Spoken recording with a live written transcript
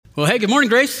Well, hey, good morning,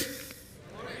 Grace.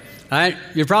 All right,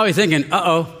 you're probably thinking,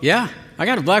 yeah, I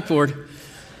got a blackboard.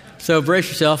 So brace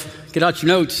yourself, get out your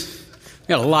notes. We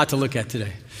got a lot to look at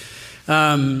today.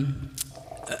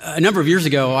 A number of years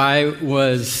ago, I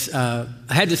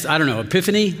had this,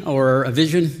 epiphany or a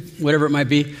vision, whatever it might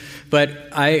be. But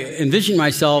I envisioned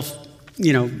myself,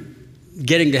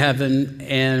 getting to heaven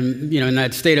and, in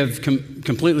that state of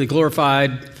completely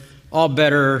glorified, all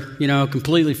better,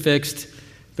 completely fixed,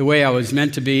 the way I was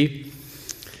meant to be.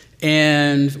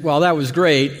 And while that was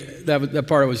great, that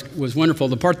part was wonderful.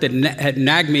 The part that had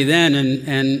nagged me then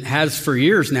and has for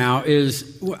years now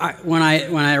is when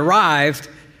I arrived,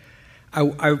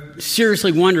 I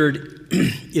seriously wondered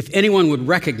if anyone would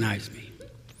recognize me.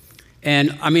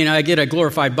 And I get a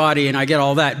glorified body and I get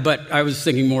all that, but I was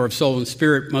thinking more of soul and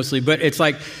spirit mostly. But it's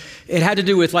like, it had to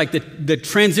do with like the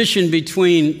transition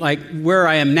between like where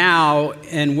I am now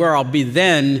and where I'll be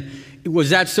then.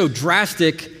 Was that so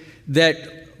drastic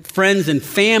that friends and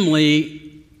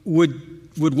family would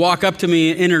walk up to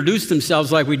me and introduce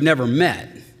themselves like we'd never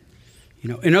met?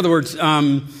 In other words,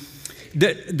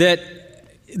 that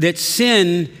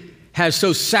sin has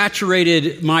so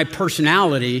saturated my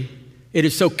personality. It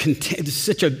is it's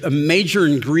such a major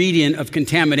ingredient of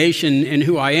contamination in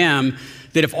who I am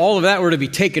that if all of that were to be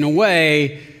taken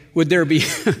away, would there be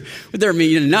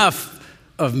enough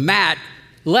of Matt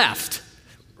left?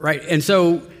 Right, and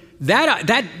so that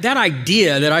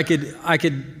idea that I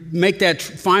could make that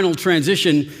final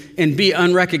transition and be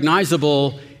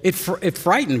unrecognizable, it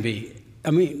frightened me.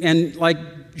 And like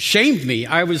shamed me.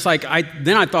 I was like,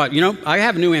 then I thought, I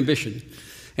have a new ambition,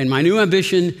 and my new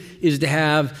ambition is to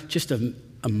have just a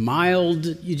mild,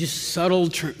 subtle,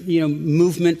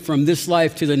 movement from this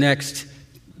life to the next,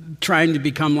 trying to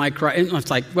become like Christ. And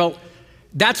it's like, well,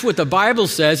 that's what the Bible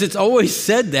says. It's always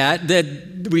said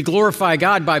that we glorify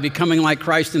God by becoming like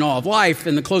Christ in all of life.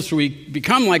 And the closer we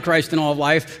become like Christ in all of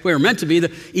life, where we're meant to be, the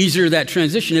easier that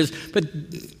transition is. But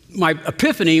my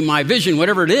epiphany, my vision,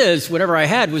 whatever it is, whatever I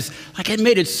had was like it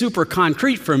made it super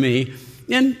concrete for me.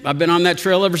 And I've been on that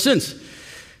trail ever since.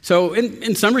 So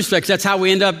in some respects, that's how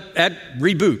we end up at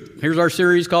Reboot. Here's our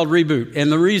series called Reboot.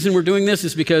 And the reason we're doing this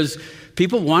is because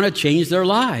people want to change their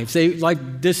lives.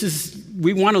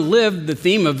 We want to live, the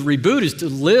theme of Reboot is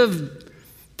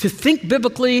to think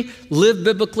biblically, live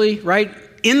biblically, right?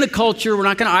 In the culture, we're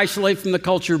not going to isolate from the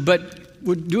culture, but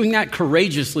we're doing that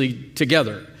courageously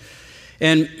together.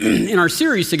 And in our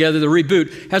series together, the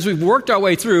Reboot, as we've worked our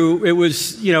way through, it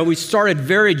was, we started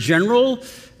very general,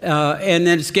 and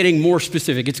then it's getting more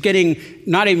specific. It's getting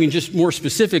not even just more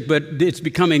specific, but it's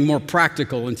becoming more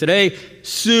practical. And today,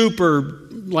 super,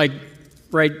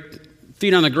 right,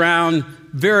 feet on the ground,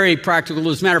 very practical.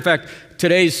 As a matter of fact,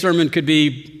 today's sermon could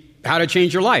be how to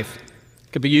change your life.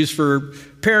 It could be used for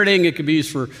parenting. It could be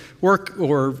used for work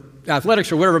or athletics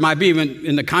or whatever it might be. Even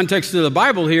in the context of the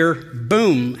Bible here,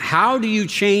 boom, how do you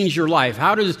change your life?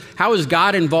 How is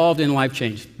God involved in life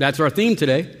change? That's our theme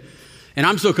today. And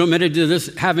I'm so committed to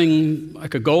this having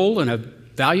like a goal and a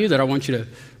value that I want you to,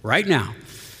 right now,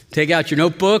 take out your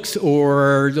notebooks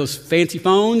or those fancy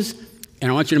phones, and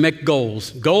I want you to make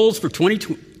goals. Goals for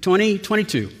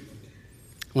 2022. I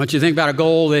want you to think about a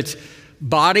goal that's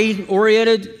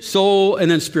body-oriented, soul, and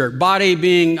then spirit. Body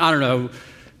being,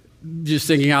 just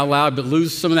thinking out loud, but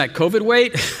lose some of that COVID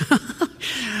weight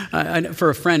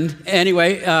for a friend.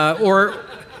 Anyway,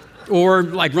 or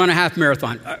like run a half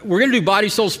marathon. We're going to do body,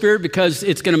 soul, spirit because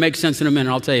it's going to make sense in a minute,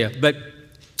 I'll tell you. But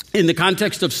in the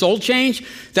context of soul change,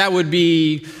 that would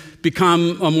be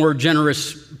become a more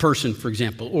generous person, for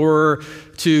example, or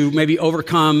to maybe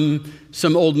overcome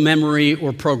some old memory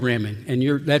or programming.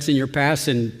 And that's in your past,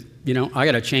 and I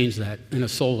got to change that in a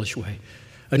soulish way.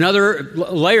 Another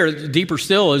layer, deeper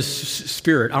still, is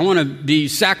spirit. I want to be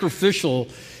sacrificial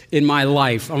in my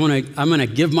life. I'm going to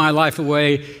give my life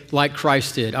away like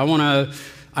Christ did.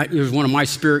 Here's one of my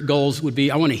spirit goals would be,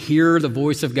 I want to hear the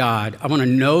voice of God. I want to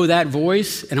know that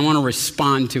voice, and I want to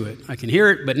respond to it. I can hear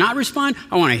it, but not respond.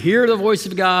 I want to hear the voice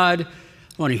of God.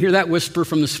 I want to hear that whisper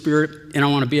from the Spirit, and I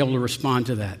want to be able to respond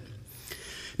to that.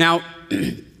 Now,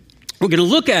 we're going to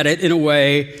look at it in a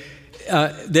way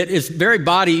that is very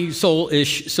body,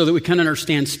 soul-ish, so that we can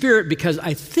understand spirit, because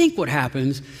I think what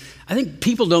happens,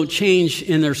 people don't change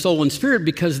in their soul and spirit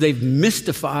because they've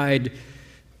mystified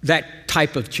that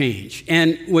type of change.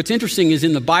 And what's interesting is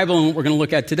in the Bible, and what we're going to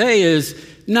look at today is,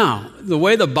 no, the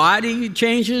way the body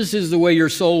changes is the way your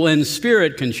soul and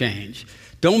spirit can change.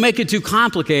 Don't make it too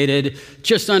complicated,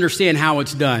 just understand how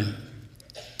it's done.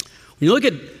 When you look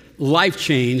at life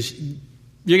change,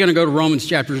 you're going to go to Romans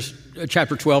chapter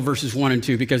 12, verses 1 and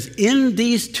 2, because in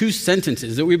these two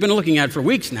sentences that we've been looking at for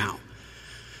weeks now,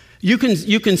 you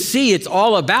can see it's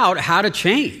all about how to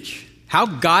change, how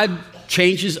God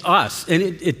changes us. And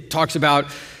it talks about,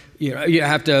 you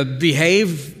have to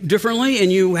behave differently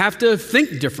and you have to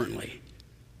think differently.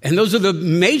 And those are the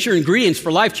major ingredients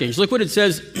for life change. Look what it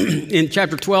says in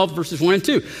chapter 12, verses 1 and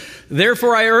 2.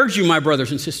 Therefore, I urge you, my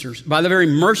brothers and sisters, by the very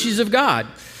mercies of God,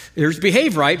 here's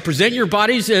behave right, present your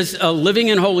bodies as a living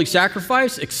and holy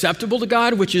sacrifice, acceptable to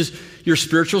God, which is your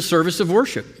spiritual service of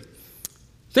worship.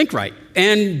 Think right,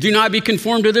 and do not be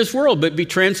conformed to this world, but be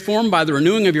transformed by the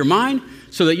renewing of your mind,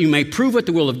 so that you may prove what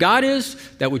the will of God is,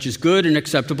 that which is good and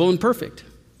acceptable and perfect.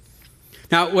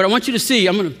 Now, what I want you to see,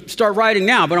 I'm going to start writing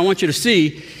now, but I want you to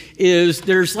see is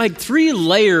there's like 3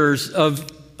 layers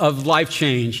of life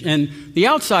change. And the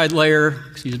outside layer,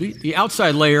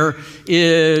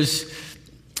 is,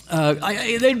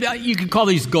 you could call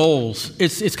these goals.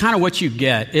 It's kind of what you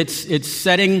get. It's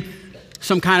setting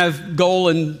some kind of goal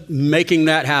and making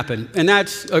that happen. And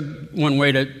that's one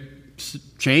way to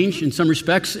change in some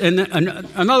respects. And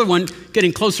another one,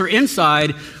 getting closer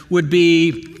inside, would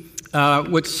be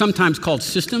what's sometimes called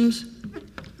systems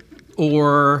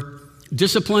or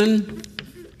discipline,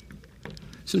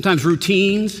 sometimes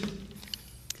routines.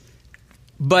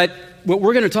 But what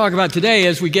we're going to talk about today,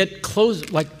 as we get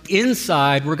close, like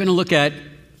inside, we're going to look at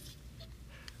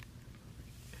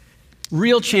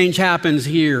real change happens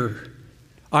here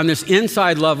on this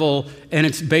inside level, and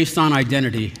it's based on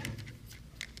identity.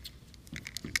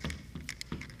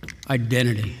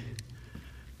 Identity.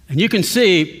 And you can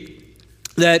see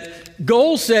that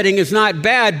goal setting is not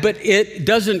bad, but it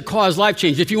doesn't cause life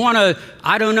change. If you want to,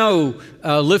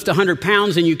 lift 100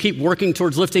 pounds and you keep working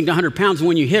towards lifting 100 pounds, and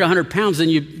when you hit 100 pounds, then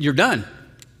you're done.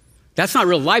 That's not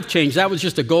real life change. That was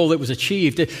just a goal that was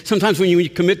achieved. Sometimes when you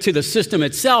commit to the system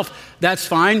itself, that's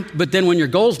fine, but then when your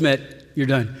goal's met, you're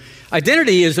done.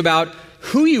 Identity is about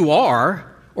who you are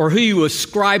or who you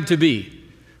ascribe to be,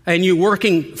 and you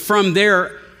working from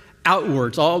there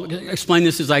outwards. I'll explain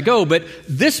this as I go, but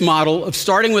this model of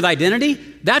starting with identity,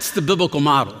 that's the biblical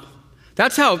model.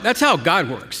 That's how God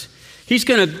works. He's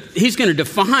going to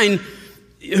define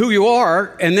who you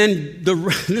are, and then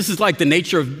this is like the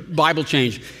nature of Bible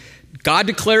change. God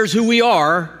declares who we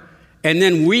are, and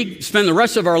then we spend the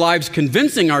rest of our lives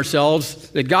convincing ourselves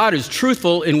that God is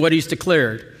truthful in what he's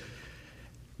declared.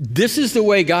 This is the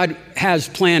way God has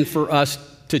planned for us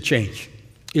to change,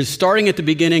 is starting at the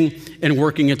beginning and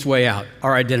working its way out,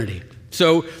 our identity.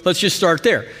 So let's just start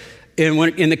there.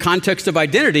 In the context of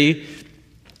identity,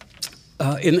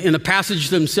 in the passage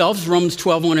themselves, Romans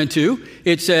 12, 1 and 2,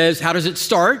 it says, how does it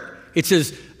start? It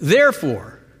says,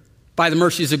 therefore, by the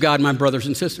mercies of God, my brothers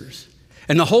and sisters.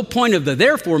 And the whole point of the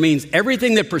therefore means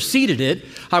everything that preceded it,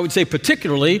 I would say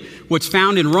particularly what's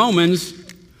found in Romans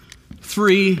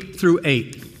 3 through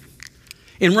 8.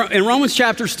 In Romans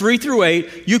chapters 3 through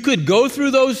 8, you could go through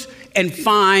those and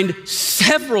find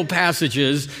several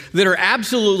passages that are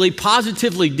absolutely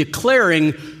positively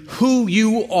declaring who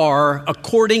you are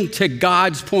according to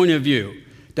God's point of view.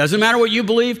 Doesn't matter what you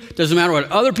believe, doesn't matter what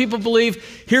other people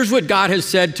believe. Here's what God has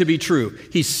said to be true.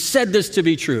 He said this to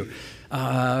be true.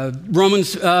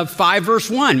 Romans 5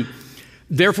 verse 1.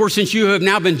 Therefore, since you have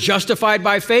now been justified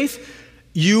by faith,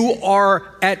 you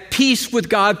are at peace with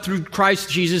God through Christ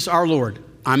Jesus our Lord.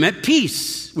 I'm at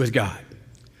peace with God.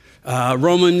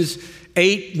 Romans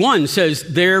 8:1 says,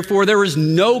 therefore there is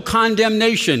no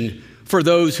condemnation for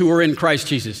those who are in Christ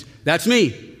Jesus. That's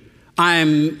me.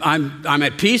 I'm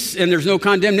at peace and there's no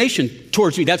condemnation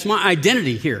towards me. That's my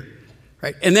identity here.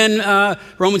 Right? And then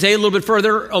Romans 8, a little bit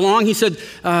further along, he said,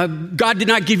 God did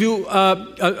not give you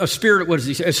a spirit, what does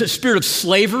he say? A spirit of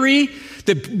slavery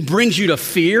that brings you to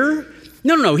fear.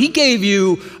 No. He gave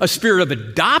you a spirit of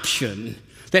adoption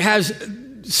that has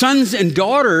sons and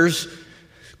daughters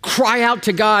cry out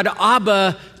to God,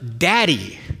 Abba,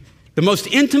 Daddy. The most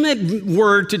intimate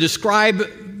word to describe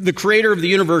the creator of the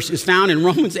universe is found in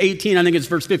Romans 18, I think it's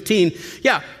verse 15.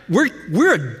 Yeah,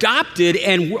 we're adopted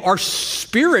and our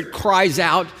spirit cries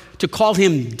out to call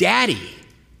him Daddy.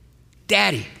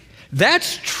 Daddy.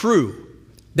 That's true.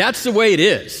 That's the way it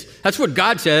is. That's what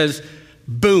God says.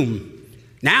 Boom.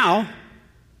 Now,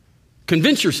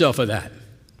 convince yourself of that.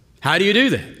 How do you do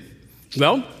that?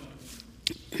 Well,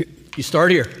 you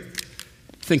start here,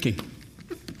 thinking.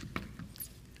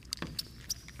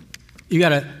 You got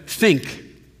to think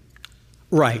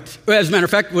right. As a matter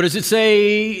of fact, what does it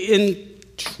say in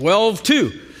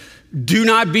 12:2? Do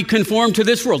not be conformed to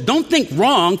this world. Don't think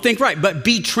wrong, think right, but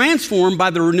be transformed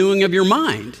by the renewing of your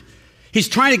mind. He's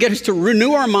trying to get us to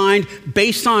renew our mind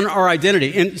based on our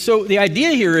identity. And so the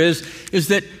idea here is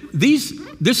that these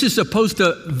This is supposed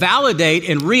to validate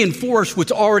and reinforce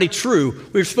what's already true.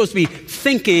 We're supposed to be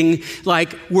thinking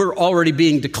like we're already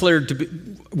being declared to be.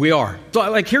 We are.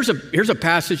 So like here's a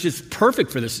passage that's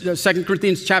perfect for this. 2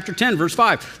 Corinthians chapter 10, verse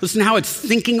 5. Listen to how it's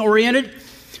thinking oriented.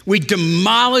 We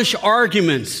demolish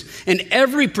arguments and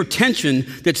every pretension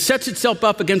that sets itself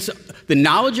up against the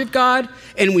knowledge of God,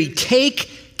 and we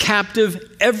take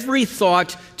captive every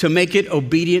thought to make it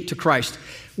obedient to Christ.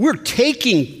 We're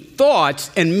taking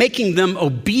thoughts and making them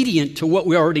obedient to what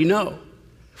we already know.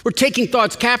 We're taking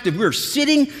thoughts captive. We're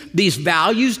sitting these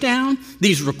values down,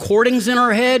 these recordings in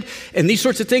our head, and these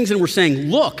sorts of things, and we're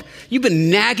saying, look, you've been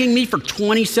nagging me for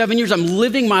 27 years. I'm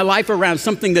living my life around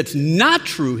something that's not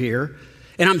true here,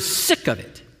 and I'm sick of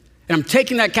it. And I'm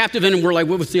taking that captive in, and we're like,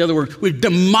 what was the other word? We're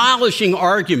demolishing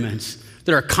arguments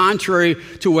that are contrary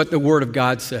to what the Word of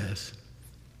God says.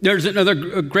 There's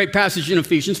another great passage in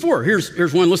Ephesians 4.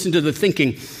 Here's one. Listen to the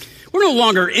thinking. We're no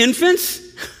longer infants,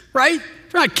 right?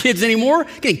 We're not kids anymore,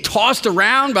 getting tossed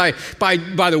around by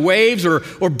the waves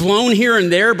or blown here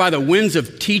and there by the winds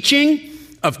of teaching,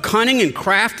 of cunning and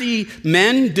crafty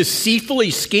men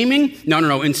deceitfully scheming.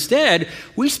 No. Instead,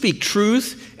 we speak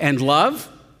truth and love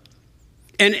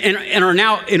and are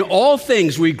now in all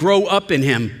things we grow up in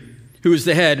him who is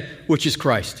the head, which is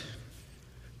Christ.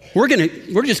 We're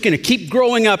just going to keep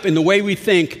growing up in the way we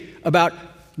think about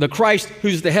the Christ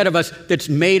who's the head of us, that's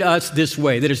made us this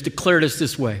way, that has declared us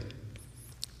this way.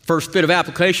 First bit of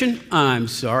application,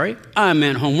 I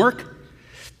meant homework.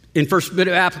 In first bit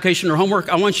of application or homework,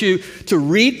 I want you to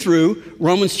read through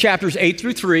Romans chapters 8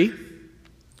 through 3,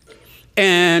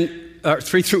 and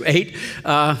 3 through 8.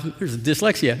 There's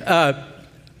dyslexia.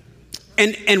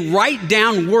 And write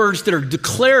down words that are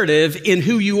declarative in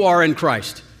who you are in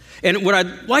Christ. And what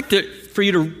I'd like for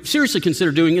you to seriously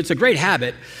consider doing, it's a great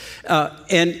habit,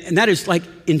 and that is like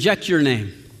inject your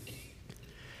name.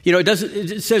 You know,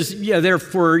 it says,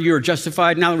 therefore you're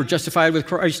justified. Now that we're justified with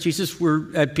Christ Jesus,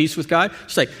 we're at peace with God.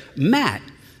 It's like Matt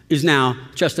is now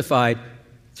justified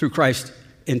through Christ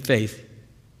in faith.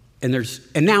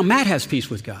 And now Matt has peace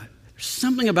with God. There's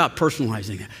something about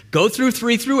personalizing that. Go through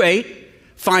 3 through 8,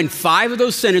 find 5 of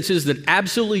those sentences that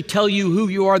absolutely tell you who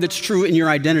you are that's true in your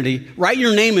identity. Write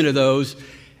your name into those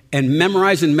and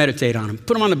memorize and meditate on them.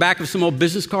 Put them on the back of some old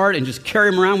business card and just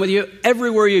carry them around with you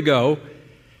everywhere you go.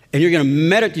 And you're going to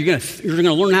meditate, you're going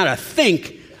to learn how to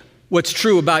think what's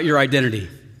true about your identity.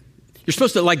 You're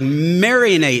supposed to like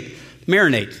marinate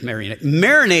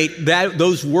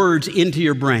those words into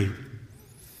your brain.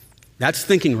 That's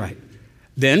thinking right.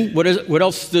 Then what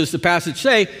else does the passage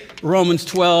say? Romans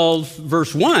 12,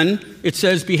 verse 1, it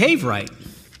says behave right.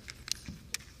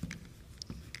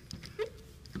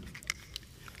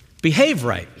 Behave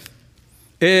right.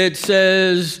 It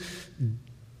says,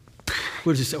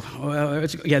 what does it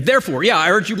say? Therefore, I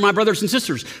urge you, my brothers and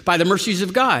sisters, by the mercies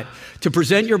of God, to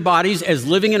present your bodies as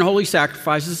living and holy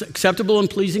sacrifices, acceptable and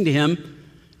pleasing to him.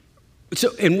 So,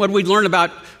 and what we learned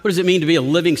about what does it mean to be a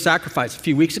living sacrifice? A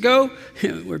few weeks ago,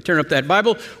 we're turning up that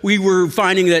Bible, we were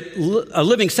finding that a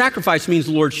living sacrifice means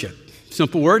lordship.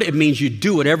 Simple word, it means you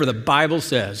do whatever the Bible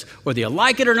says. Whether you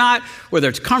like it or not, whether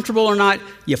it's comfortable or not,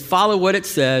 you follow what it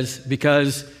says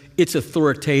because it's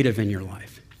authoritative in your life.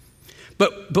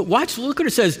 But look what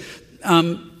it says.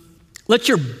 Let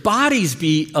your bodies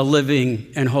be a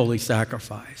living and holy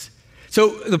sacrifice.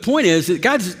 So the point is that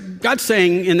God's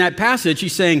saying in that passage,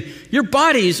 he's saying, your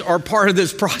bodies are part of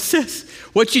this process.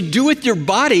 What you do with your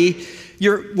body,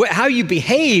 how you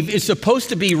behave is supposed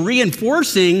to be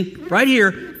reinforcing, right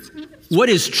here, what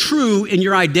is true in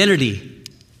your identity.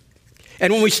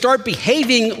 And when we start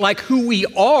behaving like who we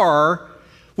are,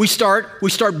 we start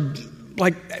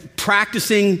like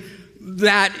practicing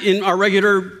that in our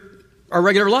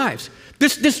regular lives.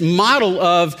 This model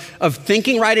of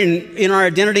thinking right in our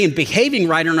identity and behaving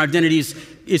right in our identities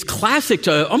is classic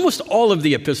to almost all of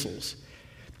the epistles.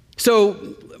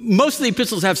 So most of the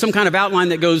epistles have some kind of outline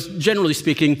that goes, generally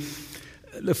speaking,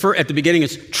 at the beginning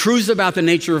it's truths about the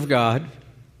nature of God,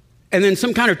 and then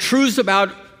some kind of truths about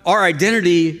our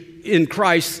identity in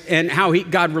Christ and how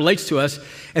God relates to us.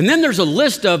 And then there's a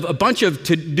list of a bunch of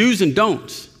to-dos and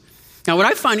don'ts. Now, what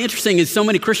I find interesting is so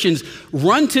many Christians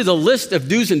run to the list of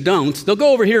do's and don'ts. They'll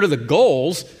go over here to the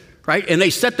goals, right? And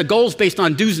they set the goals based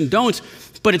on do's and don'ts,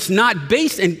 but it's not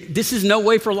based, and this is no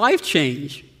way for life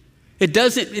change. It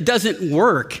doesn't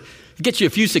work. It gets you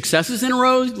a few successes in a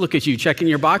row. Look at you checking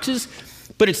your boxes,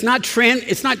 but it's not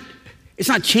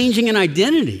changing an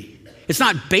identity. It's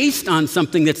not based on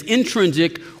something that's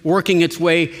intrinsic, working its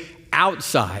way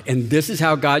outside. And this is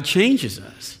how God changes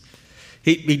us.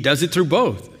 He does it through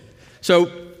both.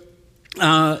 So,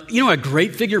 a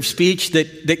great figure of speech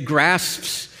that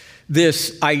grasps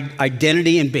this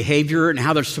identity and behavior and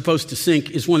how they're supposed to sync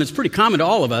is one that's pretty common to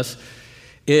all of us.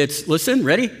 It's, listen,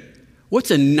 ready? What's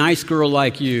a nice girl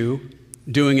like you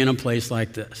doing in a place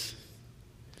like this?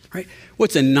 Right?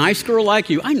 What's a nice girl like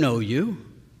you? I know you.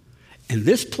 In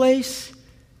this place,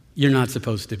 you're not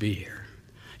supposed to be here.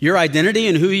 Your identity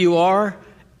and who you are,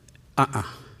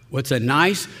 What's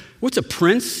a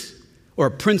prince or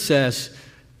a princess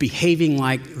behaving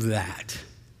like that?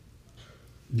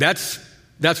 That's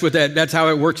how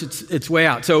it works its way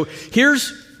out. So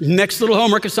here's next little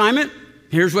homework assignment.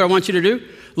 Here's what I want you to do.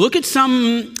 Look at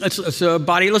it's a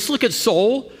body. Let's look at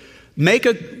soul. Make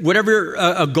whatever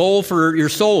a goal for your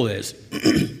soul is.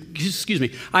 Excuse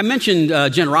me. I mentioned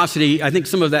generosity. I think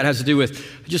some of that has to do with,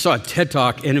 I just saw a TED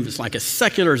Talk, and it was like as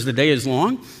secular as the day is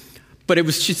long. But it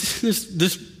was just,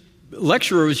 this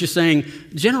lecturer was just saying,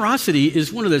 generosity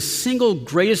is one of the single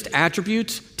greatest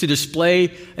attributes to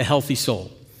display a healthy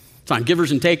soul. It's on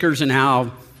givers and takers and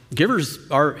how givers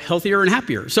are healthier and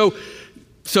happier. So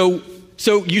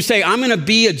you say, I'm going to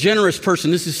be a generous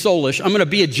person. This is soulish. I'm going to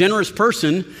be a generous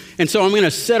person. And so I'm going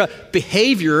to set a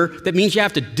behavior that means you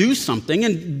have to do something.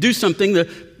 And do something,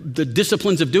 the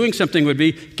disciplines of doing something would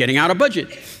be getting out of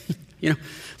budget.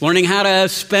 Learning how to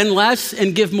spend less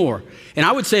and give more. And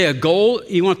I would say a goal,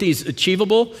 you want these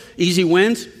achievable, easy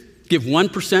wins, give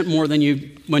 1% more than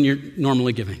when you're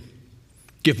normally giving.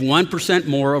 Give 1%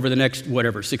 more over the next,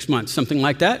 6 months, something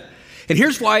like that. And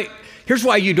here's why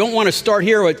you don't want to start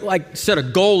here with set a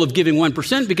goal of giving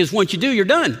 1%, because once you do, you're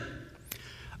done.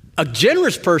 A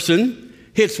generous person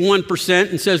hits 1%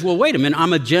 and says, well, wait a minute,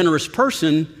 I'm a generous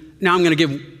person. Now I'm going to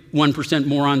give 1%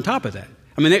 more on top of that.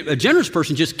 A generous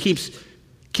person just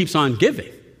keeps on giving.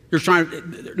 They're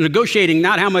negotiating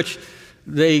not how much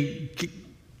they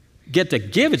get to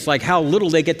give, it's like how little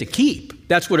they get to keep.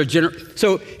 That's what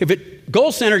so if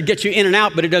goal-centered gets you in and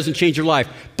out, but it doesn't change your life.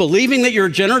 Believing that you're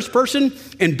a generous person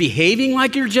and behaving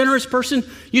like you're a generous person,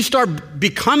 you start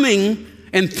becoming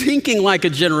and thinking like a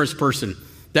generous person.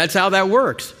 That's how that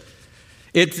works.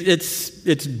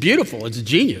 It's beautiful. It's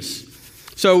genius.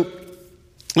 So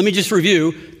let me just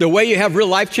review. The way you have real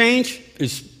life change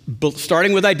is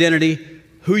starting with identity,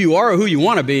 who you are or who you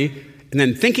want to be, and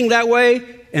then thinking that way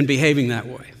and behaving that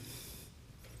way.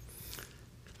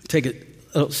 Take a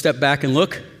little step back and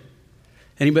look.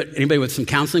 Anybody with some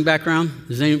counseling background?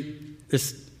 Does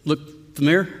this look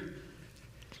familiar?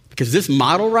 Because this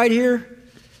model right here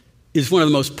is one of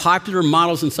the most popular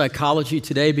models in psychology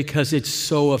today because it's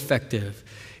so effective.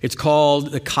 It's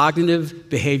called the cognitive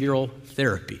behavioral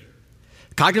therapy.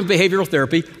 Cognitive behavioral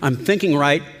therapy, I'm thinking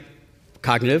right.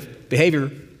 Cognitive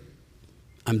behavior,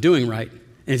 I'm doing right. And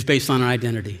it's based on an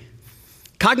identity.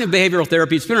 Cognitive behavioral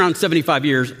therapy, it's been around 75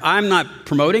 years. I'm not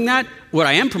promoting that. What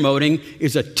I am promoting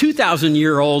is a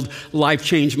 2,000-year-old life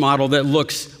change model that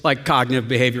looks like cognitive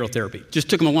behavioral therapy.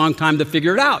 Just took them a long time to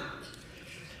figure it out.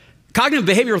 Cognitive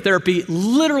behavioral therapy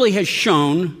literally has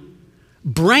shown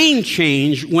brain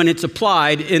change when it's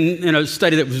applied in a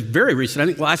study that was very recent, I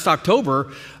think last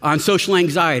October, on social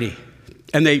anxiety.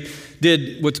 And they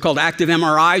did what's called active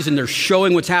MRIs, and they're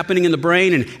showing what's happening in the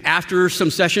brain. And after some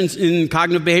sessions in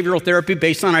cognitive behavioral therapy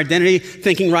based on identity,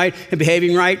 thinking right and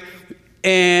behaving right,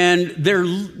 and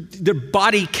their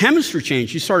body chemistry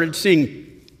changed. You started seeing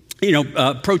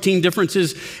protein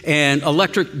differences and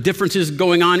electric differences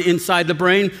going on inside the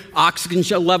brain,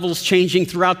 oxygen levels changing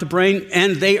throughout the brain,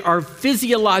 and they are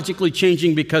physiologically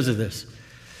changing because of this.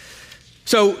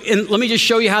 So let me just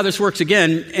show you how this works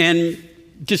again, and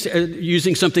just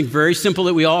using something very simple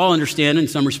that we all understand in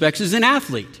some respects is an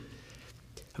athlete.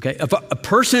 Okay, if a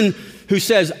person who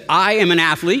says, I am an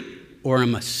athlete, or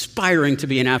I'm aspiring to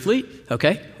be an athlete,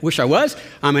 okay, wish I was,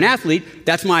 I'm an athlete,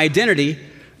 that's my identity.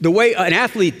 The way an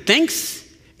athlete thinks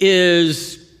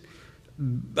is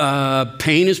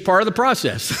pain is part of the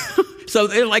process. So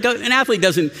an athlete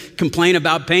doesn't complain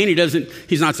about pain.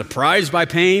 He's not surprised by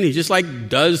pain. He just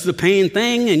does the pain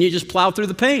thing, and you just plow through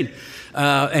the pain.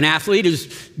 An athlete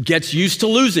gets used to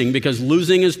losing because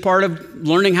losing is part of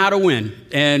learning how to win.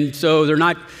 And so they're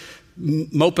not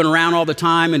moping around all the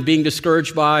time and being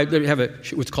discouraged they have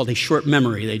what's called a short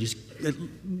memory.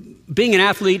 Being an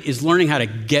athlete is learning how to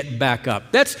get back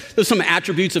up. There's some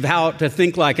attributes of how to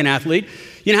think like an athlete.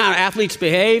 You know how athletes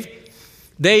behave?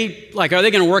 Are they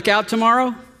going to work out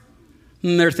tomorrow?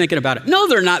 And they're thinking about it. No,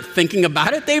 they're not thinking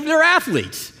about it. They're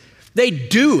athletes. They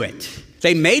do it.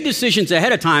 They made decisions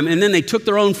ahead of time, and then they took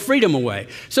their own freedom away.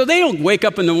 So they don't wake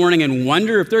up in the morning and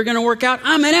wonder if they're going to work out.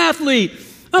 I'm an athlete.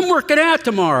 I'm working out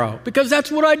tomorrow because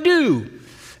that's what I do.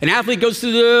 An athlete goes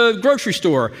to the grocery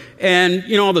store, and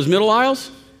all those middle aisles?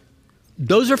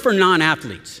 Those are for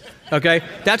non-athletes, okay?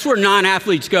 That's where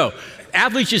non-athletes go.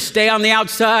 athletes just stay on the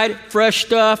outside, fresh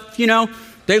stuff,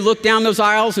 They look down those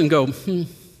aisles and go,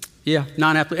 yeah,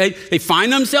 non-athlete. They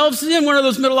find themselves in one of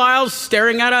those middle aisles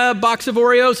staring at a box of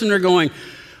Oreos and they're going,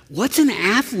 what's an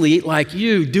athlete like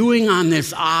you doing on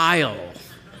this aisle?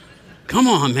 Come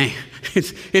on, man.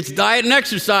 It's diet and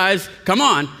exercise. Come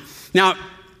on. Now,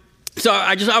 so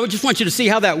I would just want you to see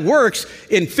how that works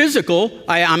in physical.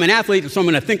 I'm an athlete, so I'm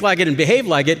going to think like it and behave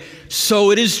like it.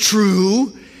 So it is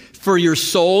true for your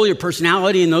soul, your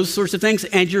personality, and those sorts of things,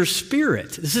 and your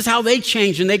spirit. This is how they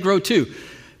change and they grow too.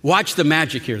 Watch the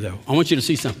magic here, though. I want you to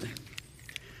see something.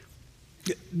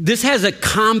 This has a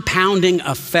compounding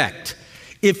effect.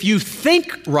 If you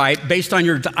think right based on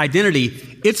your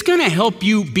identity, it's going to help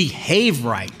you behave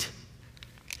right.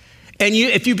 And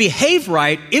if you behave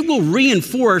right, it will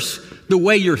reinforce the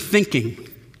way you're thinking.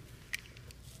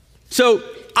 So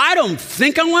I don't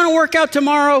think I want to work out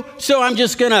tomorrow, so I'm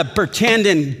just going to pretend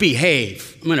and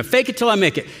behave. I'm going to fake it till I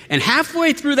make it. And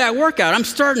halfway through that workout, I'm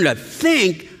starting to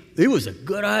think it was a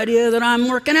good idea that I'm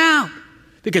working out,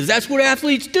 because that's what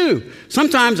athletes do.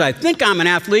 Sometimes I think I'm an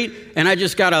athlete and I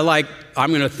just got to I'm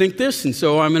going to think this, and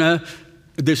so I'm going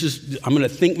to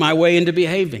think my way into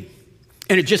behaving.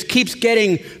 And it just keeps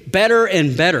getting better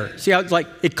and better. See how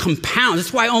it compounds.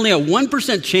 That's why only a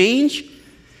 1% change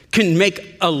can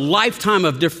make a lifetime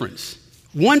of difference.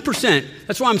 1%.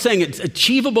 That's why I'm saying it's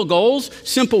achievable goals,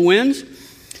 simple wins.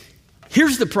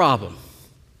 Here's the problem.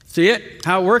 See it?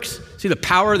 How it works? See the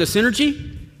power of the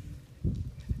synergy?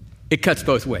 It cuts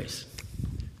both ways.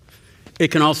 It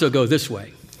can also go this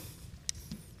way.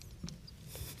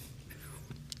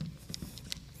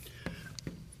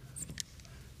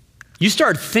 You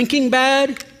start thinking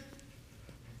bad,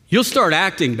 you'll start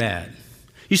acting bad.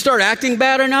 You start acting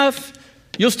bad enough,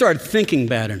 you'll start thinking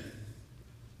bad.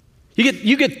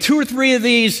 You get 2 or 3 of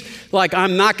these,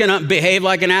 I'm not going to behave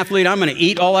like an athlete. I'm going to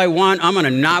eat all I want. I'm going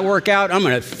to not work out. I'm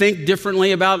going to think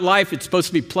differently about life. It's supposed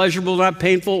to be pleasurable, not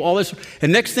painful, all this.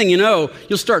 And next thing you know,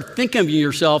 you'll start thinking of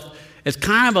yourself as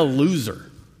kind of a loser.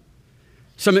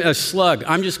 A slug.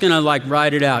 I'm just going to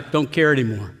ride it out. Don't care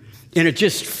anymore. And it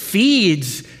just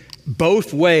feeds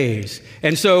both ways.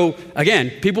 And so, again,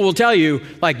 people will tell you,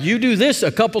 you do this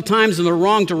a couple times in the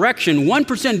wrong direction,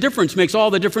 1% difference makes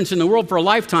all the difference in the world for a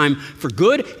lifetime, for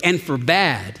good and for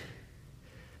bad.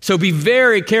 So be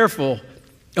very careful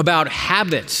about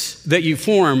habits that you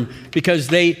form, because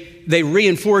they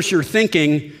reinforce your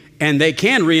thinking and they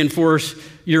can reinforce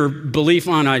your belief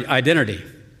on identity.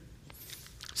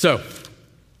 So,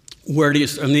 where do you,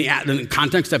 in the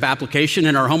context of application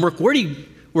in our homework, where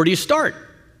do you start?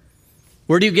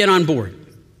 Where do you get on board?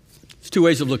 There's 2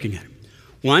 ways of looking at it.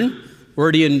 One,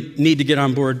 where do you need to get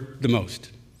on board the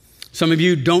most? Some of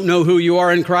you don't know who you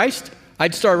are in Christ.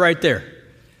 I'd start right there.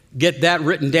 Get that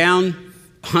written down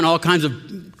on all kinds of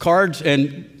cards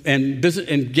and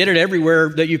get it everywhere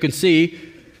that you can see.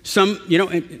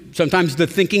 Sometimes the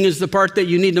thinking is the part that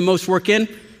you need the most work in,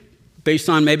 based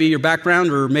on maybe your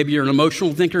background, or maybe you're an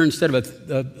emotional thinker instead of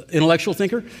an intellectual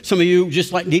thinker. Some of you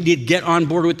just need to get on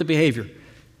board with the behavior.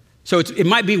 So it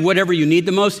might be whatever you need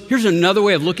the most. Here's another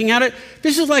way of looking at it.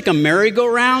 This is like a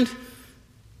merry-go-round,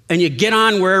 and you get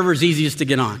on wherever it's easiest to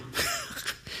get on.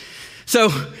 So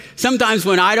sometimes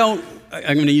when I'm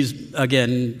going to use,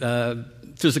 again,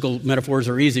 physical metaphors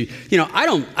are easy.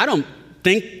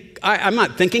 I'm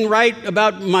not thinking right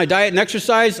about my diet and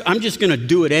exercise. I'm just going to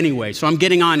do it anyway. So I'm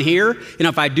getting on here, and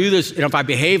if I do this, and if I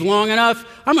behave long enough,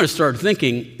 I'm going to start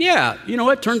thinking, yeah, you know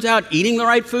what? Turns out eating the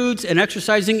right foods and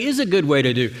exercising is a good way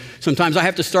to do. Sometimes I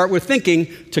have to start with thinking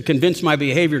to convince my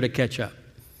behavior to catch up.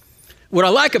 What I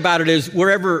like about it is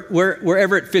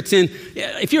wherever it fits in.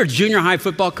 If you're a junior high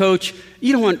football coach,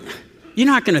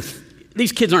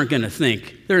 these kids aren't going to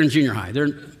think. They're in junior high.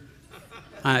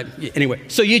 Anyway,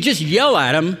 so you just yell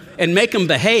at them and make them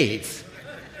behave,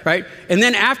 right? And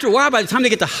then after a while, by the time they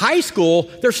get to high school,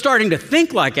 they're starting to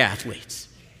think like athletes.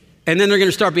 And then they're going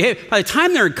to start behaving. By the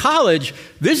time they're in college,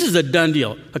 this is a done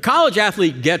deal. A college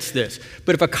athlete gets this.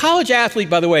 But if a college athlete,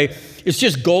 by the way, is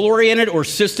just goal-oriented or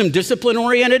system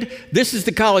discipline-oriented, this is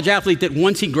the college athlete that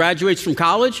once he graduates from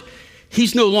college,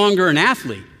 he's no longer an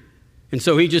athlete. And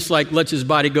so he just lets his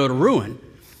body go to ruin.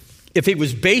 If he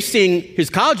was basing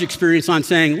his college experience on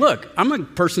saying, look, I'm a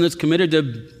person that's committed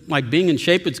to being in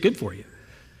shape, it's good for you,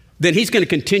 then he's going to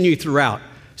continue throughout.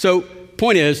 So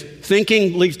point is,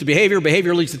 thinking leads to behavior,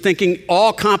 behavior leads to thinking,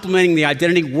 all complementing the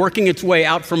identity, working its way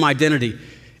out from identity.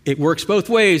 It works both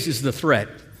ways is the threat.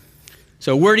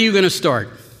 So where are you going to start?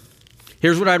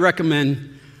 Here's what I'd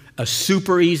recommend, a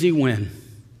super easy win.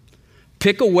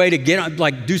 Pick a way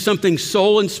to do something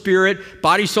soul and spirit,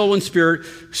 body, soul, and spirit,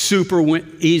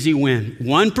 easy win.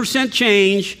 1%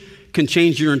 change can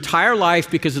change your entire life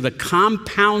because of the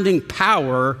compounding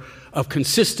power of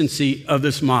consistency of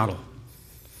this model.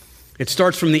 It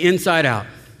starts from the inside out.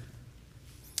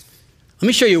 Let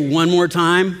me show you one more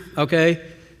time, okay,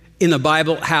 in the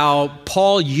Bible how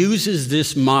Paul uses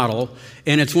this model,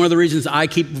 and it's one of the reasons I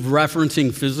keep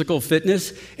referencing physical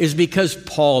fitness is because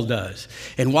Paul does.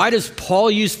 And why does Paul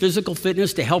use physical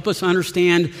fitness to help us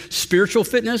understand spiritual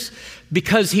fitness?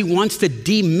 Because he wants to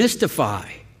demystify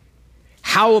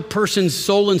how a person's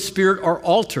soul and spirit are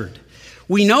altered.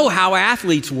 We know how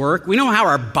athletes work. We know how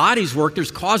our bodies work.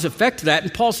 There's cause effect to that.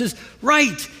 And Paul says,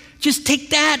 right, just take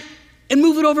that and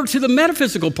move it over to the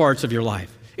metaphysical parts of your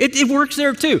life. It works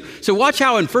there too. So watch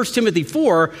how in 1 Timothy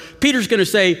 4, Peter's going to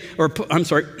say,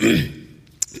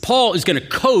 Paul is going to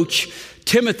coach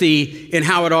Timothy in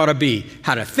how it ought to be,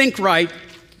 how to think right.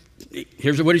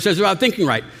 Here's what he says about thinking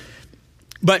right.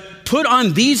 But put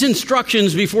on these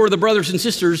instructions before the brothers and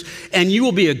sisters, and you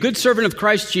will be a good servant of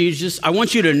Christ Jesus. I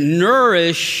want you to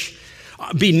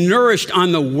be nourished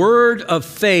on the word of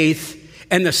faith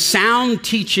and the sound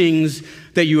teachings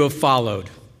that you have followed.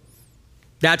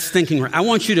 That's thinking right. I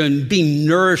want you to be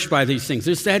nourished by these things.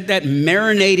 It's that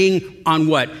marinating on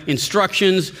what?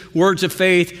 Instructions, words of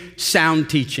faith, sound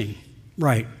teaching.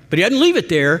 Right. But he doesn't leave it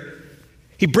there.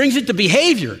 He brings it to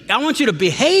behavior. I want you to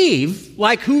behave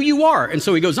like who you are. And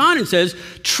so he goes on and says,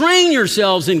 train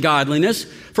yourselves in godliness.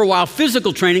 For while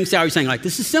physical training, see how he's saying, like,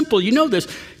 this is simple, you know this.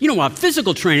 You know, while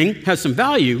physical training has some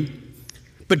value,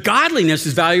 but godliness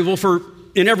is valuable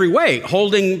in every way,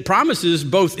 holding promises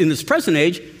both in this present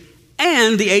age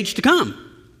and the age to come.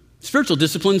 Spiritual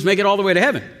disciplines make it all the way to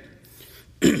heaven.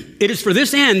 It is for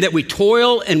this end that we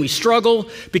toil and we struggle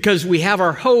because we have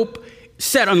our hope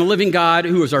set on the living God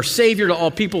who is our Savior to all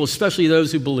people, especially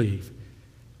those who believe.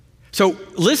 So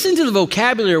listen to the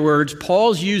vocabulary words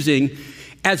Paul's using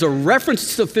as a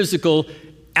reference to the physical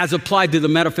as applied to the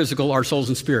metaphysical, our souls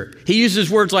and spirit. He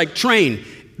uses words like train.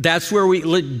 That's where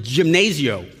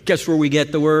gymnasio. Guess where we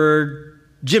get the word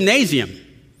gymnasium?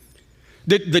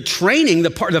 The training,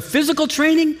 the physical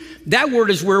training, that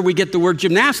word is where we get the word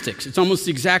gymnastics. It's almost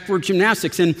the exact word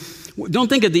gymnastics. And don't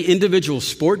think of the individual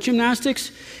sport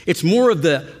gymnastics. It's more of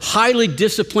the highly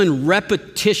disciplined,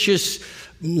 repetitious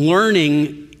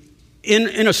learning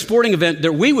in a sporting event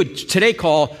that we would today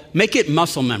call make it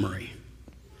muscle memory.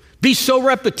 Be so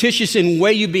repetitious in the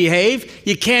way you behave,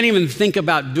 you can't even think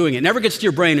about doing it. It never gets to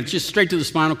your brain. It's just straight to the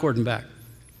spinal cord and back.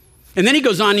 And then he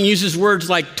goes on and uses words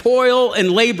like toil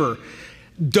and labor.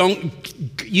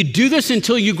 You do this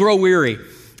until you grow weary.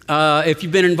 If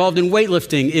you've been involved in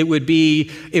weightlifting, it would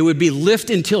be lift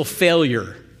until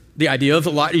failure. The idea of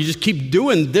you just keep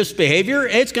doing this behavior,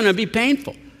 it's going to be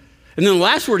painful. And then the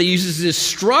last word he uses is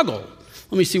struggle.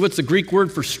 Let me see, what's the Greek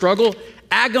word for struggle?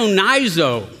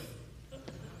 Agonizo.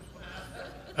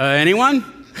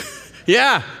 Anyone?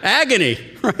 Yeah, agony,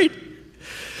 right?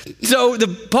 So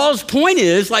Paul's point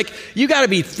is, like, you got to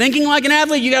be thinking like an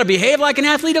athlete. You got to behave like an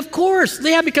athlete. Of course,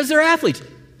 because they're athletes.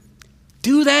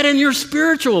 Do that in your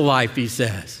spiritual life, he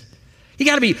says. You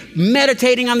got to be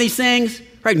meditating on these things,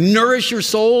 right? Nourish your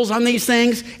souls on these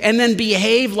things, and then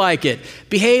behave like it.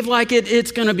 Behave like it.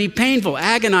 It's going to be painful,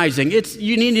 agonizing.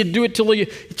 You need to do it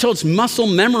till it's muscle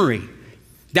memory.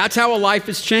 That's how a life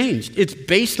is changed. It's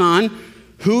based on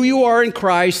who you are in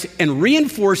Christ and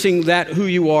reinforcing that who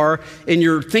you are in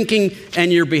your thinking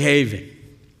and your behaving.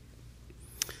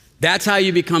 That's how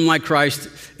you become like Christ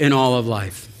in all of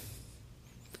life.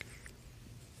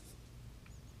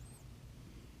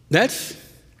 That's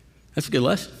a good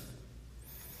lesson.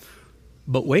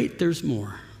 But wait, there's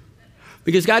more.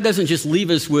 Because God doesn't just leave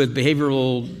us with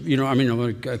cognitive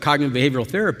behavioral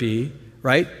therapy,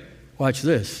 right? Watch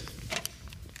this.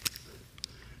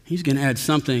 He's going to add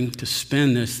something to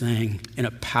spin this thing in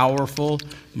a powerful,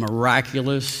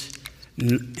 miraculous,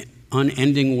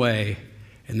 unending way,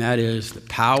 and that is the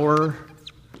power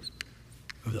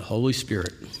of the Holy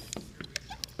Spirit.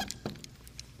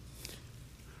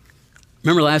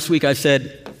 Remember last week I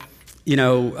said,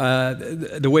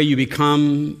 the way you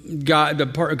become God, the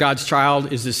part of God's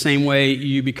child is the same way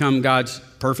you become God's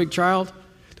perfect child?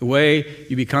 The way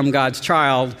you become God's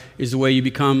child is the way you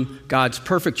become God's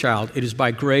perfect child. It is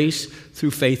by grace through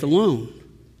faith alone.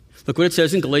 Look what it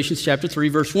says in Galatians chapter 3,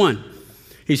 verse 1.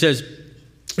 He says,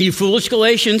 you foolish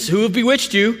Galatians, who have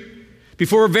bewitched you?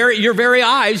 Before your very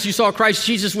eyes, you saw Christ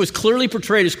Jesus was clearly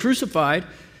portrayed as crucified.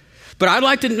 But I'd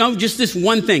like to know just this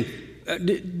one thing.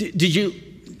 Did you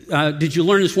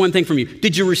learn this one thing from you?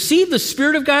 Did you receive the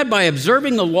Spirit of God by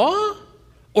observing the law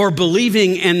or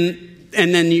believing and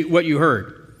then what you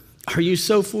heard? Are you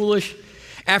so foolish?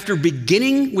 After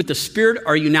beginning with the Spirit,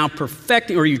 are you now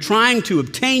perfecting, or are you trying to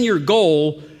obtain your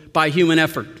goal by human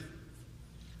effort.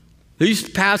 This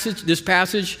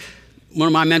passage, one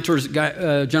of my mentors,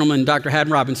 gentleman, Dr.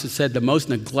 Haddon Robinson, said the most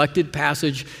neglected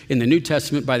passage in the New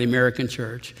Testament by the American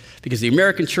church. Because the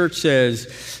American church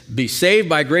says, be saved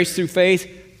by grace through faith,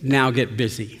 now get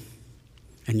busy.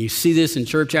 And you see this in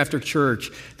church after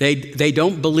church. They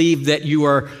don't believe that you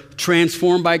are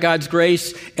transformed by God's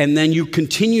grace, and then you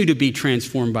continue to be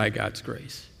transformed by God's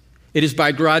grace. It is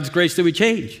by God's grace that we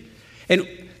change. And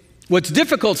what's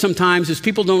difficult sometimes is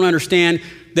people don't understand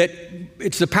that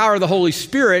it's the power of the Holy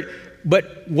Spirit,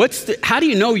 but how do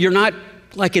you know you're not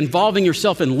like involving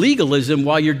yourself in legalism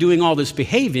while you're doing all this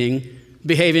behaving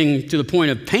to the point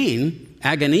of pain,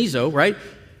 agonizo, right?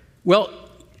 Well,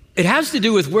 it has to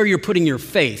do with where you're putting your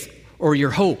faith or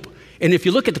your hope. And if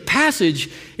you look at the passage,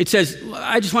 it says,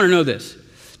 I just want to know this.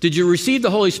 Did you receive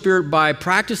the Holy Spirit by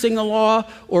practicing the law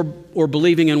or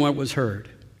believing in what was heard?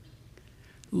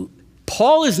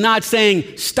 Paul is not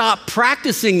saying stop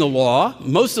practicing the law.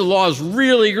 Most of the law is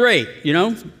really great,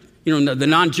 the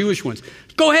non-Jewish ones.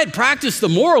 Go ahead, practice the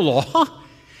moral law.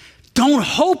 Don't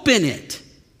hope in it.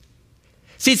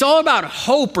 See, it's all about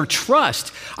hope or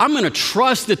trust. I'm going to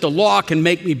trust that the law can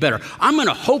make me better. I'm going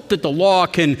to hope that the law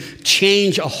can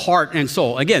change a heart and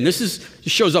soul. Again, this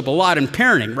shows up a lot in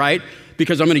parenting, right?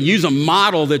 Because I'm going to use a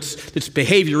model that's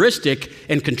behavioristic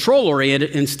and control-oriented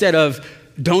instead of,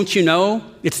 don't you know,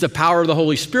 it's the power of the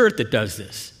Holy Spirit that does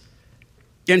this.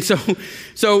 And so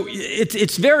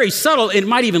it's very subtle. It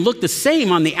might even look the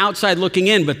same on the outside looking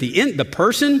in, but the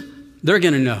person, they're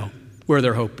going to know where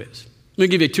their hope is. Let me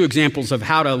give you 2 examples of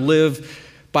how to live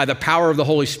by the power of the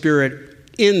Holy Spirit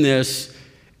in this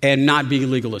and not be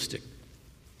legalistic.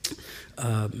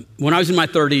 When I was in my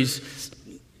 30s,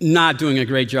 not doing a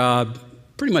great job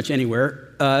pretty much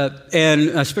anywhere, and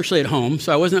especially at home.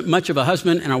 So I wasn't much of a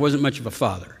husband and I wasn't much of a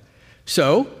father.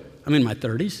 So I'm in my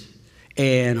 30s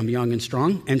and I'm young and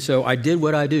strong. And so I did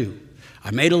what I do.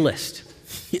 I made a list.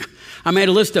 I made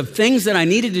a list of things that I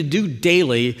needed to do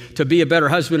daily to be a better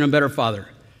husband and a better father.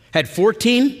 Had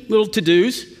 14 little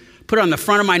to-dos, put it on the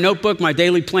front of my notebook, my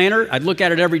daily planner. I'd look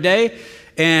at it every day,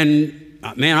 and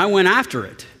man, I went after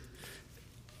it.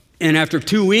 And after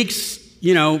 2 weeks,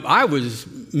 I was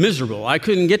miserable. I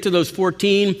couldn't get to those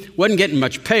 14, wasn't getting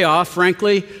much payoff,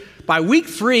 frankly. By week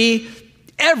 3,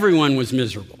 everyone was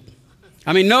miserable.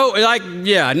 I mean, no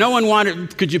one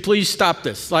wanted, could you please stop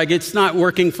this? Like, it's not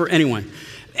working for anyone.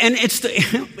 And it's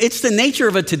the nature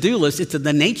of a to-do list. It's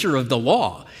the nature of the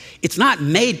law. It's not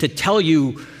made to tell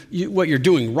you what you're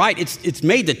doing right. It's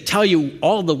made to tell you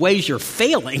all the ways you're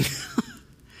failing.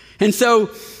 And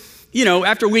so,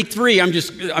 after week 3,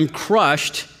 I'm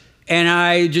crushed. And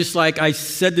I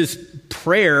said this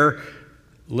prayer.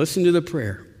 Listen to the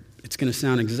prayer. It's going to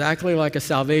sound exactly like a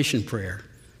salvation prayer,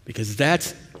 because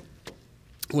that's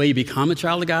the way you become a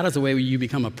child of God, is the way you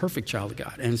become a perfect child of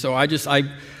God. And so I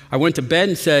went to bed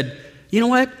and said, you know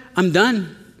what? I'm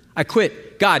done. I quit.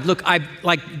 God, look,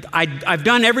 I've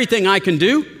done everything I can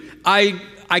do. I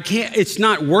can't, it's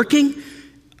not working.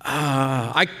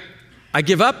 I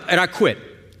give up and I quit.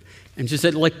 And she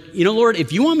said, Lord,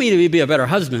 if you want me to be a better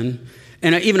husband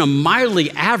and even a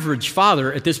mildly average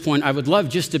father at this point, I would love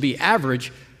just to be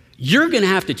average. You're going to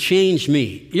have to change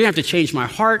me. You're going to have to change my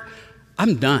heart.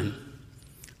 I'm done.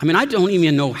 I mean, I don't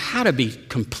even know how to be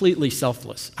completely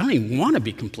selfless. I don't even want to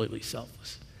be completely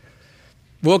selfless.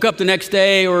 Woke up the next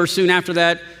day or soon after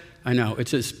that. I know,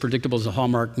 it's as predictable as a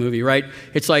Hallmark movie, right?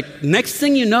 It's like, next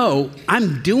thing you know,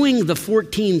 I'm doing the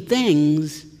 14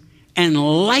 things and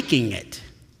liking it.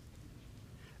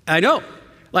 I know.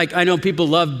 I know people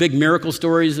love big miracle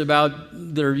stories about,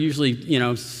 they're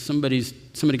usually,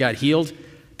 somebody got healed.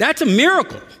 That's a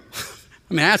miracle.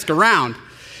 I mean, ask around.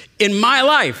 In my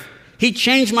life, he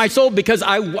changed my soul because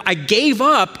I gave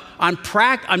up on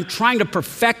I'm trying to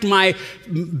perfect my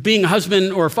being a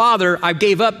husband or a father. I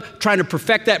gave up trying to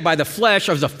perfect that by the flesh.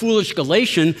 I was a foolish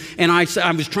Galatian, and I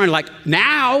was trying to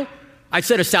now I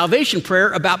said a salvation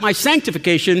prayer about my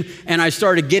sanctification, and I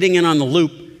started getting in on the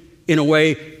loop in a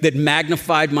way that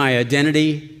magnified my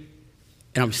identity,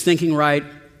 and I was thinking right,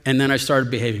 and then I started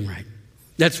behaving right.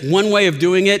 That's one way of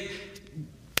doing it.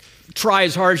 Try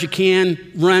as hard as you can,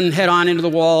 run head on into the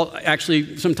wall.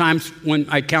 Actually, sometimes when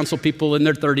I counsel people in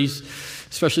their 30s,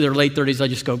 especially their late 30s, I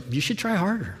just go, you should try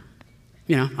harder.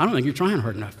 I don't think you're trying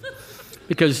hard enough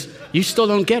because you still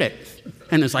don't get it.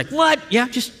 And it's like, what? Yeah,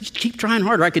 just keep trying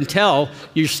harder. I can tell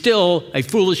you're still a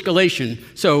foolish Galatian,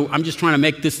 so I'm just trying to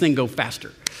make this thing go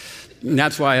faster. And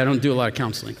that's why I don't do a lot of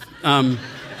counseling.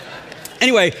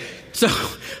 Anyway, so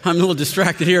I'm a little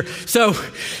distracted here. So,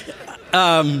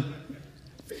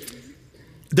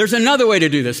 there's another way to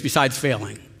do this besides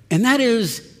failing, and that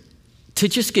is to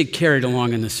just get carried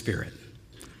along in the Spirit.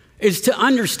 It's to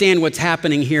understand what's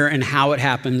happening here and how it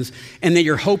happens, and that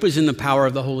your hope is in the power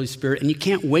of the Holy Spirit, and you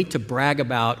can't wait to brag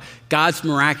about God's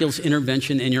miraculous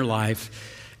intervention in your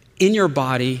life, in your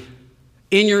body,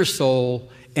 in your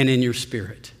soul, and in your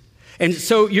spirit. And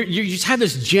so you just have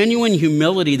this genuine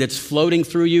humility that's floating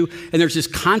through you, and there's this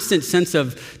constant sense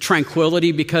of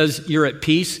tranquility because you're at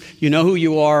peace. You know who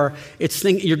you are.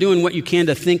 You're doing what you can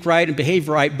to think right and behave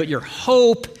right, but your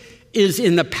hope is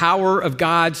in the power of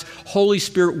God's Holy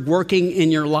Spirit working in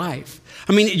your life.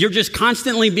 I mean, you're just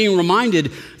constantly being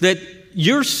reminded that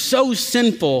you're so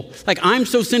sinful, like I'm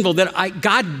so sinful that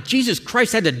God, Jesus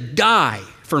Christ had to die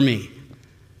for me.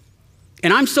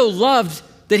 And I'm so loved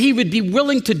that he would be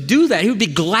willing to do that. He would be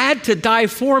glad to die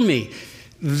for me.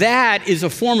 That is a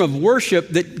form of worship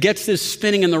that gets this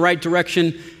spinning in the right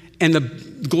direction, and the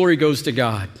glory goes to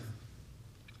God.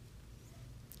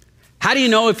 How do you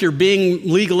know if you're being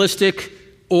legalistic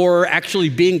or actually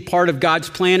being part of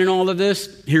God's plan in all of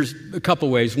this? Here's a couple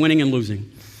ways: winning and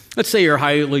losing. Let's say you're a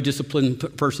highly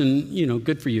disciplined person,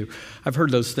 good for you. I've heard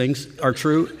those things are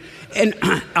true. And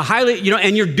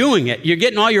and you're doing it. You're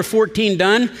getting all your 14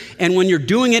 done, and when you're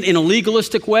doing it in a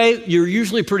legalistic way, you're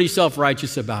usually pretty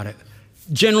self-righteous about it.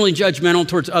 Generally judgmental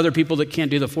towards other people that can't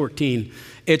do the 14.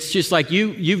 It's just like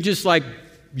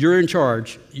you're in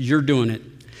charge, you're doing it.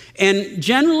 And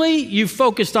generally, you've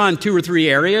focused on 2 or 3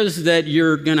 areas that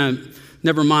you're gonna,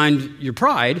 never mind your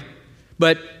pride,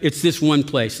 but it's this one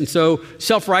place. And so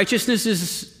self-righteousness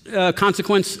is a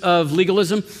consequence of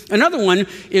legalism. Another one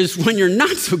is when you're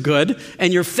not so good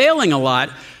and you're failing a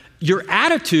lot, your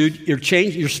attitude,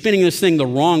 you're spinning this thing the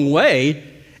wrong way,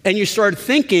 and you start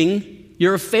thinking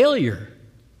you're a failure.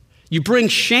 You bring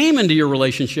shame into your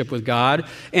relationship with God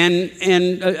and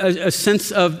a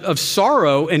sense of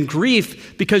sorrow and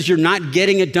grief because you're not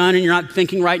getting it done and you're not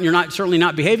thinking right and you're certainly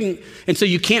not behaving. And so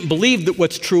you can't believe that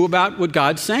what's true about what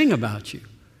God's saying about you.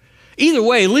 Either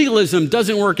way, legalism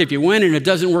doesn't work if you win and it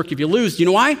doesn't work if you lose. You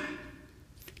know why?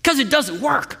 Because it doesn't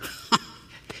work.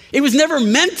 It was never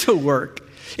meant to work.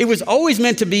 It was always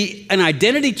meant to be an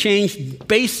identity change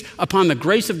based upon the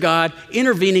grace of God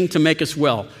intervening to make us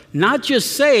well. Not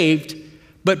just saved,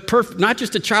 but not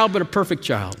just a child, but a perfect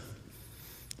child.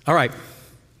 All right,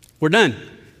 we're done.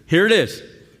 Here it is.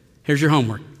 Here's your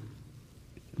homework.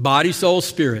 Body, soul,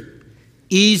 spirit.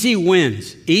 Easy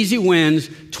wins. Easy wins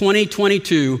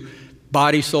 2022,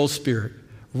 body, soul, spirit.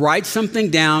 Write something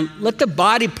down. Let the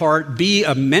body part be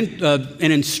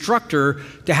an instructor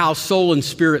to how soul and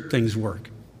spirit things work.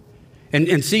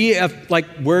 And see if,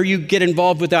 where you get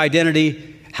involved with the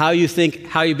identity, how you think,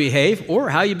 how you behave, or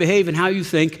how you behave and how you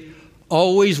think,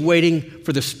 always waiting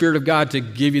for the Spirit of God to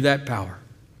give you that power.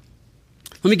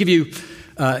 Let me give you,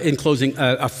 in closing,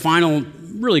 a final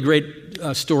really great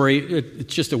story.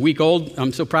 It's just a week old.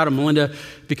 I'm so proud of Melinda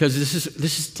because this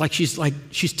is like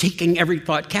she's taking every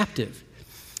thought captive.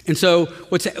 And so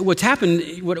what was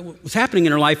happening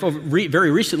in her life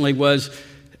very recently was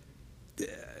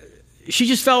she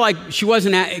just felt like she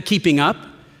wasn't keeping up.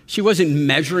 She wasn't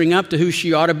measuring up to who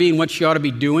she ought to be and what she ought to be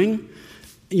doing.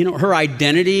 Her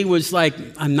identity was like,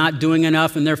 I'm not doing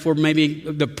enough, and therefore maybe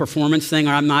the performance thing,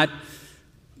 or I'm not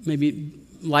maybe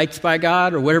liked by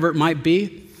God, or whatever it might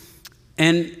be.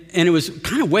 And it was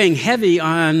kind of weighing heavy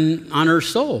on her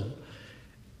soul.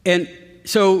 And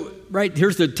so, right,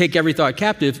 here's the take every thought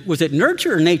captive. Was it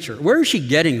nurture or nature? Where is she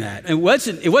getting that? It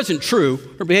wasn't true.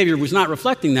 Her behavior was not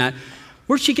reflecting that.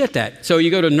 Where'd she get that? So you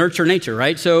go to nurture nature,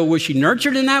 right? So was she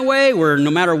nurtured in that way where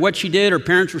no matter what she did, her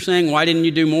parents were saying, why didn't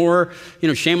you do more?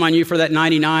 Shame on you for that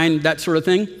 99, that sort of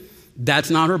thing. That's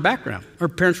not her background. Her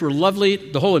parents were lovely.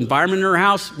 The whole environment in her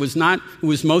house was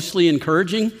mostly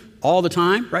encouraging all the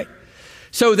time, right?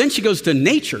 So then she goes to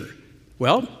nature.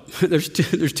 Well, there's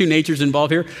two natures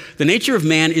involved here. The nature of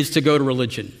man is to go to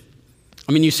religion.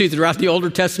 I mean, you see throughout the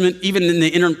Old Testament, even in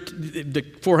the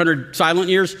 400 silent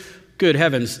years, good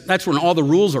heavens, that's when all the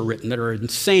rules are written that are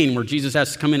insane, where Jesus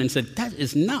has to come in and say, that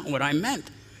is not what I meant.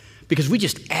 Because we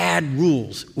just add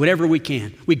rules whenever we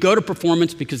can. We go to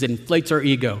performance because it inflates our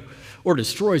ego or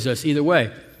destroys us either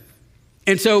way.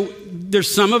 And so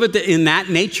there's some of it in that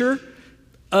nature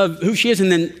of who she is.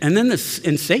 And then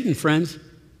Satan, friends,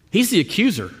 he's the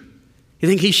accuser. You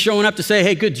think he's showing up to say,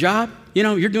 hey, good job.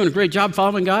 You're doing a great job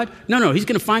following God. No, he's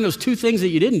going to find those 2 things that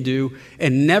you didn't do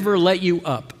and never let you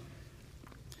up.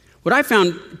 What I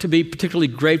found to be particularly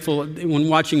grateful when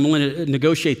watching Melinda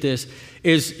negotiate this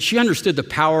is she understood the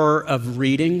power of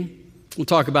reading. We'll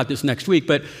talk about this next week,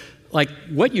 but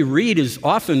what you read is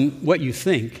often what you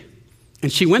think.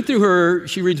 And she reads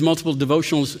multiple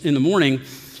devotionals in the morning,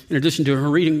 in addition to her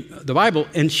reading the Bible.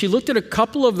 And she looked at a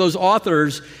couple of those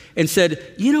authors and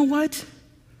said, you know what?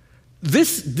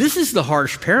 This is the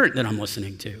harsh parent that I'm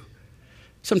listening to.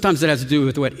 Sometimes it has to do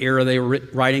with what era they were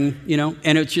writing,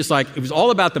 and it's just like, it was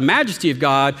all about the majesty of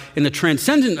God and the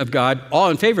transcendent of God, all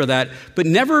in favor of that, but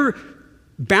never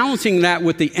balancing that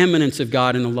with the eminence of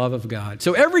God and the love of God.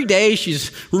 So every day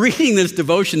she's reading this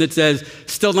devotion that says,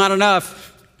 still not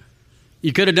enough.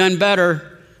 You could have done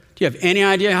better. Do you have any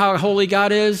idea how holy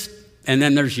God is? And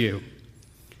then there's you.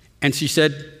 And she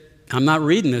said, I'm not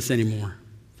reading this anymore.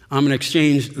 I'm going to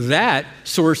exchange that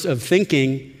source of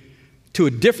thinking to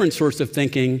a different source of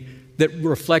thinking that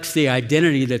reflects the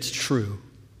identity that's true.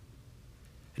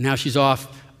 And now she's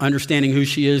off understanding who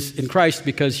she is in Christ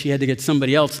because she had to get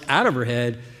somebody else out of her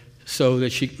head so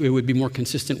that it would be more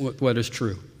consistent with what is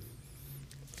true.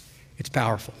 It's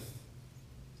powerful.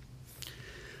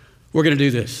 We're going to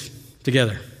do this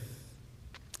together.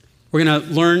 We're going to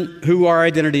learn who our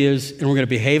identity is, and we're going to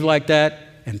behave like that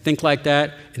and think like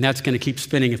that, and that's going to keep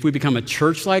spinning. If we become a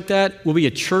church like that, we'll be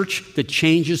a church that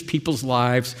changes people's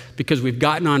lives because we've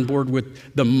gotten on board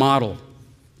with the model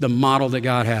that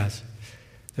God has.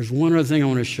 There's one other thing I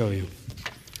want to show you.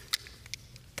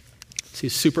 See a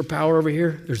superpower over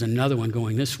here? There's another one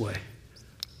going this way.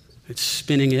 It's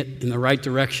spinning it in the right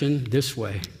direction this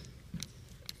way.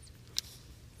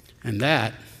 And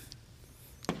that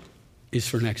is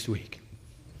for next week.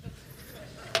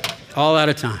 All out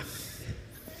of time.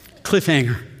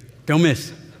 Cliffhanger. Don't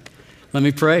miss. Let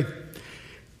me pray.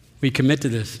 We commit to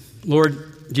this.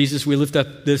 Lord Jesus, we lift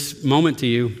up this moment to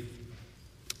you,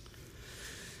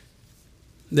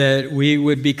 that we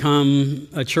would become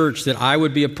a church, that I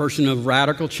would be a person of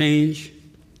radical change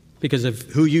because of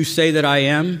who you say that I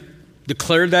am.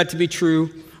 Declare that to be true.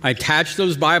 I attach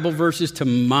those Bible verses to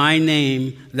my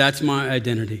name. That's my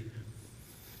identity.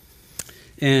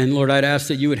 And Lord, I'd ask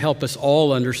that you would help us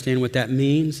all understand what that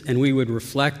means, and we would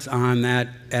reflect on that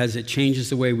as it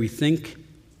changes the way we think.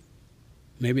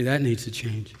 Maybe that needs to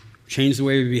change. Change the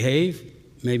way we behave.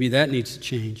 Maybe that needs to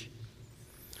change.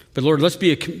 But Lord,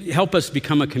 help us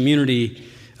become a community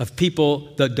of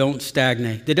people that don't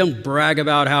stagnate. They don't brag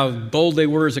about how bold they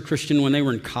were as a Christian when they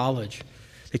were in college.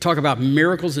 They talk about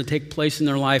miracles that take place in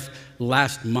their life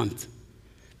last month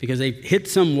because they hit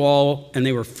some wall and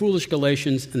they were foolish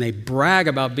Galatians, and they brag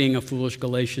about being a foolish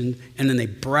Galatian, and then they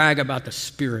brag about the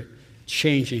Spirit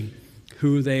changing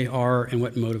who they are and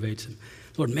what motivates them.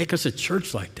 Lord, make us a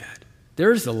church like that.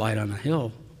 There's the light on the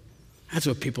hill. That's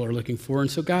what people are looking for. And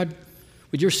so, God,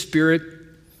 would your Spirit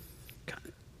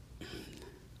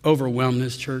overwhelm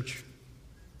this church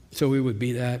so we would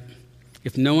be that?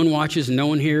 If no one watches, no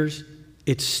one hears,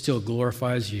 it still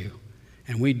glorifies you.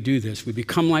 And we do this. We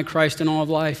become like Christ in all of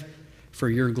life for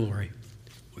your glory.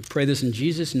 We pray this in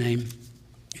Jesus' name.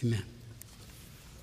 Amen.